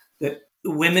that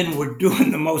women were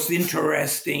doing the most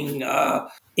interesting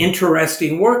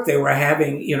work. They were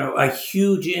having, a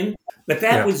huge impact. But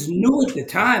that was new at the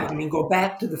time. I mean, go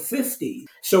back to the 50s.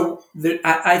 So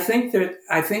I think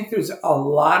there's a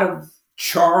lot of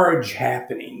charge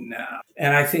happening now,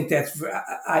 and I think that's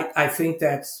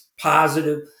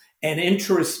positive and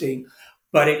interesting.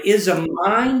 But it is a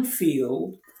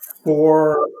minefield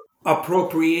for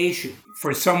appropriation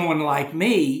for someone like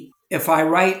me. If I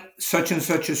write such and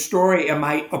such a story, am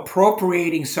I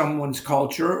appropriating someone's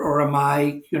culture, or am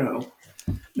I,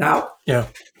 now? Yeah.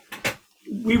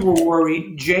 We were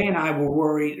worried. Jay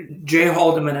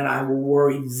Haldeman and I were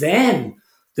worried then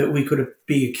that we could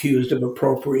be accused of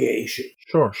appropriation.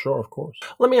 Sure, of course.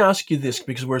 Let me ask you this,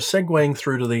 because we're segueing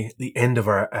through to the end of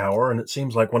our hour, and it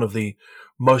seems like one of the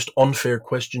most unfair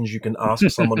questions you can ask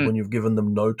someone when you've given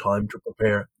them no time to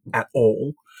prepare at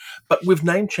all. But we've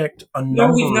name-checked a number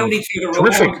of... we've known each other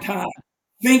a long time.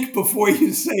 Think before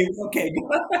you say, okay,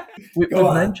 we've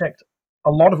name-checked a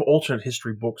lot of alternate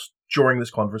history books during this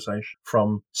conversation,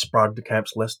 from Sprague de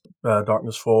Camp's Lest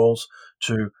Darkness Falls,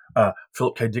 to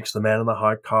Philip K. Dick's The Man in the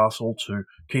High Castle, to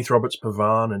Keith Roberts'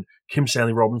 Pavan, and Kim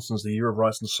Stanley Robinson's The Year of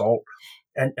Rice and Salt,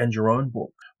 and your own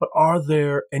book. But are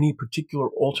there any particular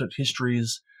alternate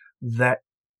histories that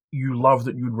you love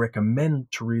that you'd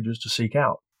recommend to readers to seek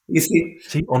out? You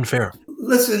see, unfair.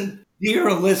 Listen,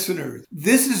 dear listeners,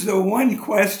 this is the one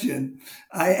question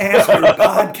I ask your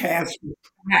podcast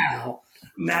now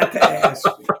not to ask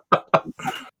me.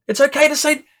 It's okay to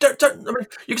say, don't, I mean,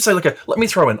 you can say, let me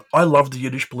throw in, I loved The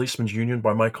Yiddish Policeman's Union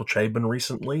by Michael Chabon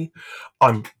recently.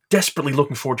 I'm desperately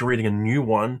looking forward to reading a new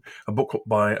one, a book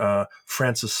by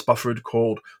Francis Spufford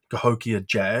called Cahokia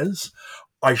Jazz.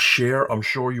 I share, I'm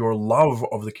sure, your love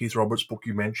of the Keith Roberts book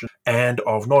you mentioned, and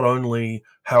of not only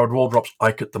Howard Waldrop's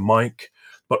Ike at the Mic,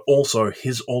 but also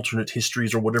his alternate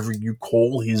histories, or whatever you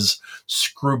call his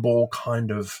screwball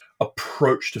kind of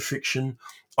approach to fiction.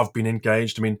 I've been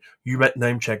engaged. I mean, you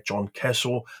name-check John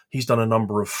Kessel. He's done a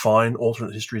number of fine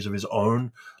alternate histories of his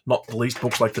own, not the least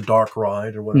books like The Dark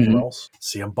Ride or whatever else.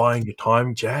 See, I'm buying your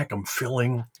time, Jack. I'm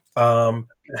filling. And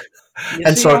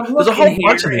so there's a whole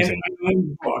bunch of these in my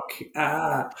book.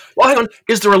 Well, hang on.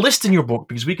 Is there a list in your book?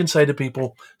 Because we can say to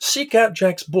people, seek out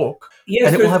Jack's book, yes,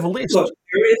 and it will have a list. Look,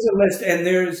 there is a list, and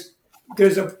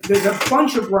there's a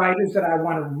bunch of writers that I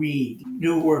want to read.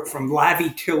 New work from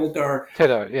Lavi Tilder,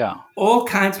 all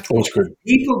kinds of Always good.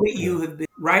 people that you have been.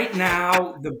 Right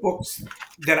now, the books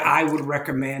that I would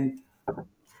recommend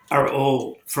are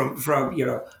old, from Pavan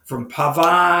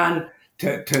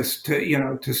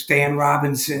to Stan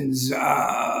Robinson's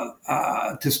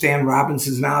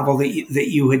novel that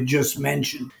you had just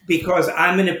mentioned. Because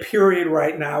I'm in a period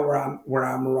right now where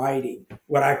I'm writing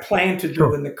what I plan to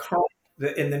do in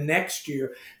the next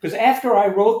year. Because after I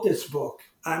wrote this book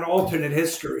on alternate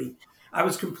history, I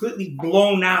was completely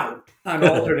blown out on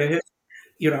alternate history.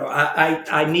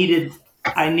 I needed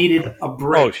a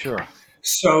break. Oh, sure.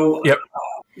 So Yep.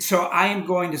 so I am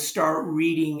going to start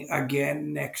reading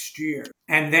again next year.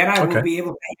 And then I will be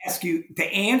able to ask you to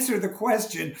answer the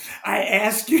question I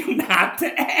asked you not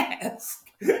to ask.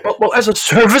 Well, as a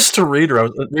service to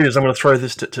readers, I'm going to throw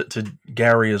this to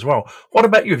Gary as well. What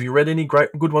about you? Have you read any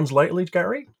good ones lately,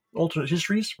 Gary? Alternate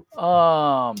histories?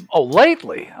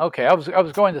 Lately, okay. I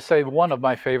was going to say one of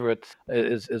my favorites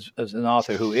is an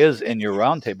author who is in your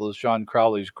roundtable is John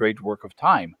Crowley's great work of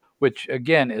Time, which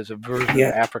again is a version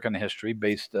of African history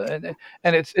based, and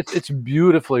it's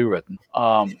beautifully written.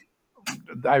 What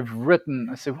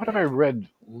have I read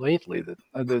lately?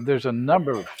 There's a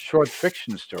number of short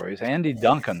fiction stories. Andy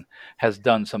Duncan has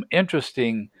done some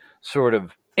interesting sort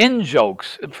of in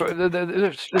jokes.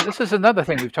 This is another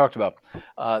thing we've talked about.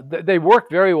 They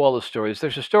work very well as stories.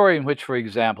 There's a story in which, for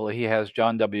example, he has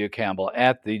John W. Campbell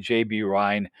at the J.B.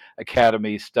 Rhine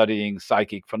Academy studying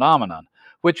psychic phenomenon,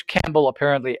 which Campbell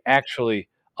apparently actually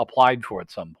applied for at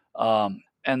some.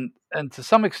 And to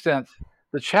some extent,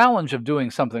 the challenge of doing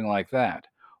something like that,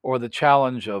 or the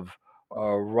challenge of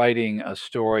writing a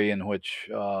story in which,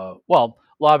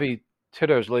 Lavi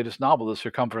Tidder's latest novel, The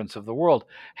Circumference of the World,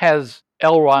 has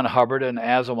L. Ron Hubbard and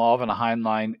Asimov and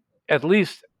Heinlein at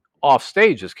least off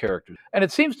stage as characters. And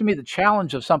it seems to me the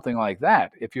challenge of something like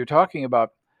that, if you're talking about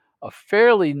a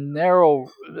fairly narrow,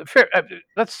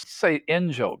 let's say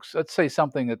in jokes, let's say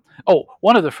something that,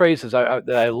 one of the phrases that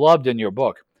I loved in your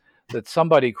book that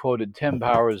somebody quoted Tim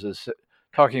Powers as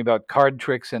talking about card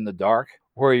tricks in the dark,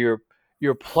 where you're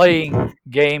playing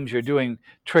games, you're doing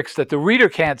tricks that the reader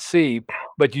can't see,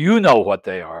 but you know what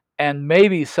they are. And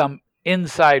maybe some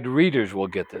inside readers will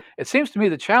get this. It seems to me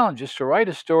the challenge is to write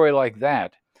a story like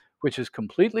that, which is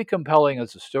completely compelling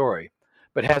as a story,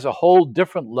 but has a whole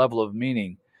different level of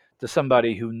meaning to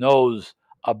somebody who knows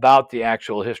about the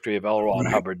actual history of L. Ron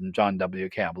Hubbard and John W.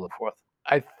 Campbell and forth.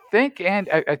 I think, and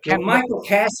I can't. Michael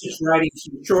Cass is writing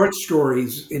some short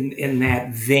stories in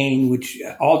that vein, which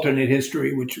alternate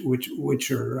history, which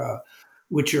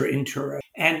are interesting.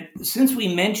 And since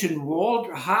we mentioned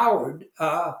Walter Howard,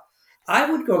 I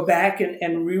would go back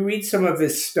and reread some of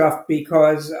his stuff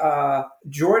because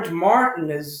George Martin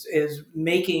is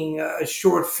making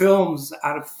short films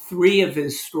out of 3 of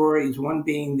his stories. One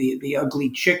being the Ugly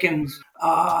Chickens,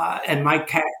 and Mike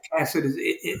Cassett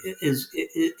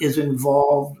is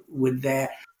involved with that.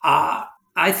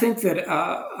 I think that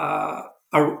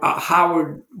a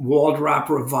Howard Waldrop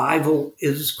revival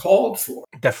is called for.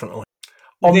 Definitely.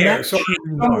 On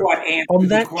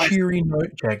that cheery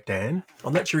note, Jack Dan.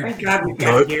 On that cheery note,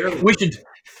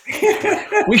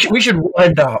 we should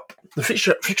wind up. The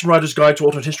Fiction Writer's Guide to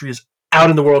Alternate History is out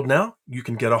in the world now. You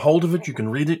can get a hold of it. You can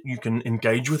read it. You can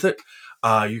engage with it.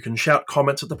 You can shout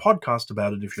comments at the podcast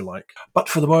about it if you like. But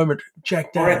for the moment,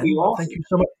 Jack Dan, thank you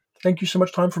so much. Thank you so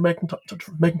much for making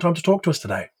time to talk to us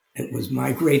today. It was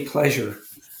my great pleasure.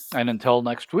 And until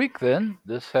next week, then,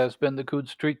 this has been the Coode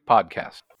Street Podcast.